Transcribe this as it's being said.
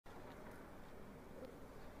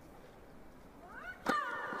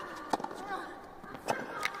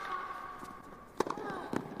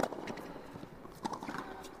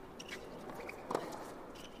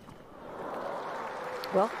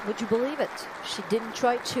Well, would you believe it? She didn't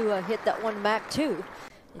try to hit that one back too.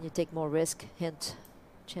 And you take more risk, hint,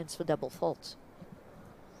 chance for double fault.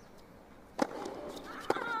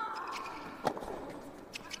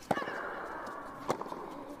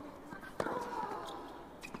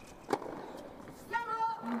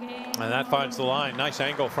 And that finds the line. Nice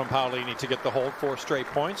angle from Paolini to get the hold. 4 straight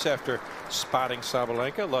points after spotting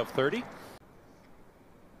Sabalenka. Love 30.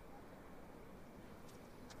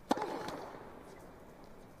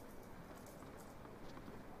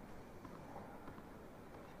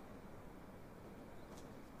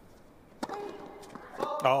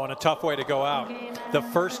 Oh, and a tough way to go out. The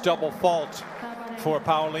first double fault for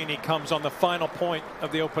Paolini comes on the final point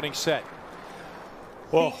of the opening set.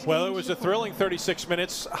 Well, it was a thrilling 36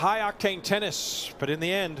 minutes, high-octane tennis, but in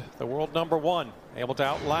the end, the world #1 able to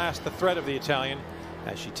outlast the threat of the Italian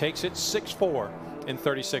as she takes it 6-4 in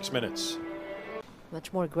 36 minutes.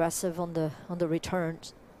 Much more aggressive on the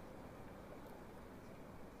returns.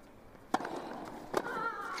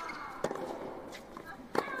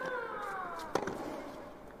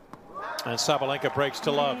 And Sabalenka breaks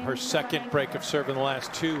to love. Her second break of serve in the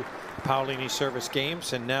last 2 Paolini service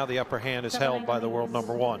games, and now the upper hand is held by the world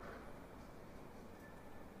 #1.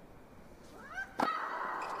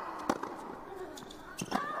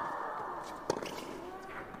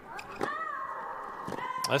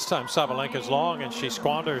 This time Sabalenka's long, and she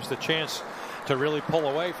squanders the chance to really pull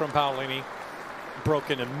away from Paolini.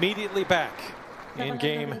 Broken immediately back in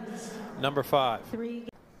game number 5.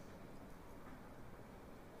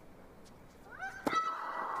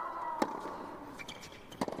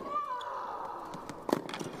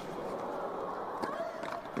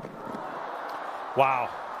 Wow.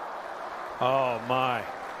 Oh my.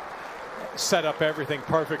 Set up everything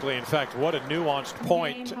perfectly. In fact, what a nuanced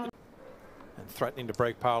point. And threatening to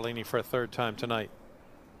break Paolini for a 3rd time tonight.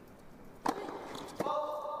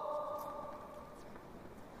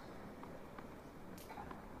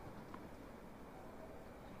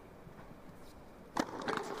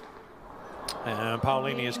 And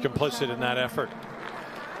Paolini is complicit in that effort.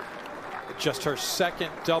 Just her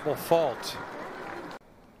 2nd double fault.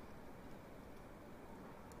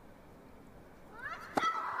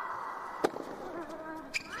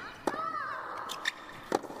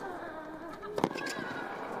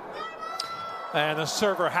 And the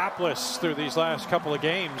server hapless through these last couple of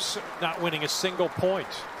games, not winning a single point.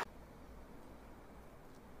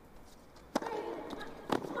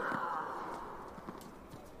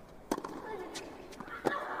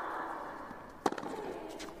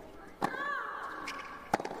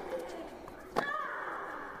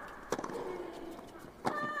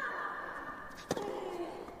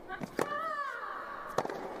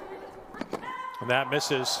 And that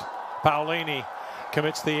misses. Paolini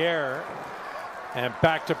commits the error. And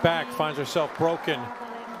back-to-back finds herself broken.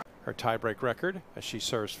 Her tiebreak record as she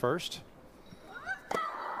serves first.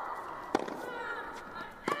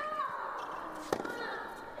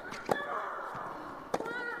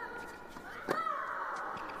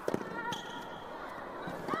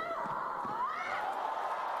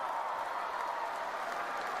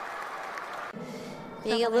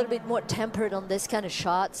 Being a little bit more tempered on this kind of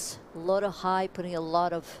shots. A lot of high, putting a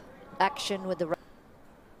lot of action with the.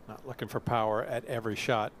 Not looking for power at every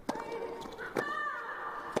shot.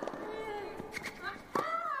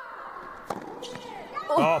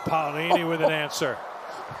 Oh, Paolini with an answer.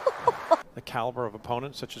 The caliber of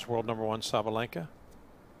opponents such as world #1 Sabalenka.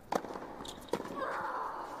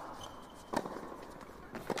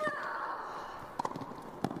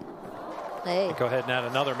 Hey. Go ahead and add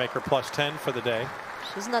another, make her +10 for the day.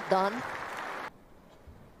 She's not done.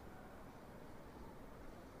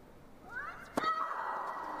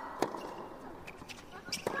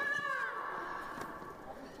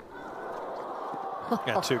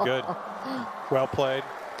 Yeah, too good. Well played.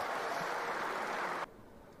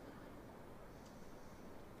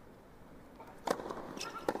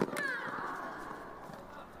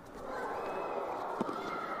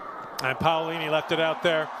 And Paolini left it out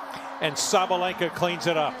there, and Sabalenka cleans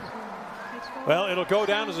it up. Well, it'll go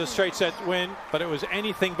down as a straight set win, but it was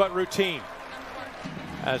anything but routine.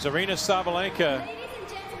 As Aryna Sabalenka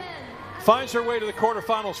finds her way to the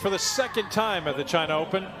quarterfinals for the 2nd time at the China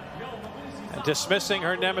Open. And dismissing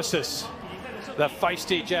her nemesis, the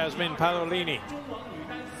feisty Jasmine Paolini.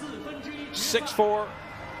 6-4,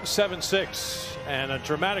 7-6. And a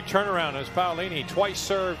dramatic turnaround as Paolini twice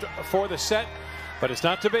served for the set, but it's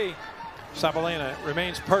not to be. Sabalenka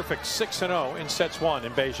remains perfect, 6-0 in sets 1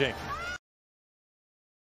 in Beijing.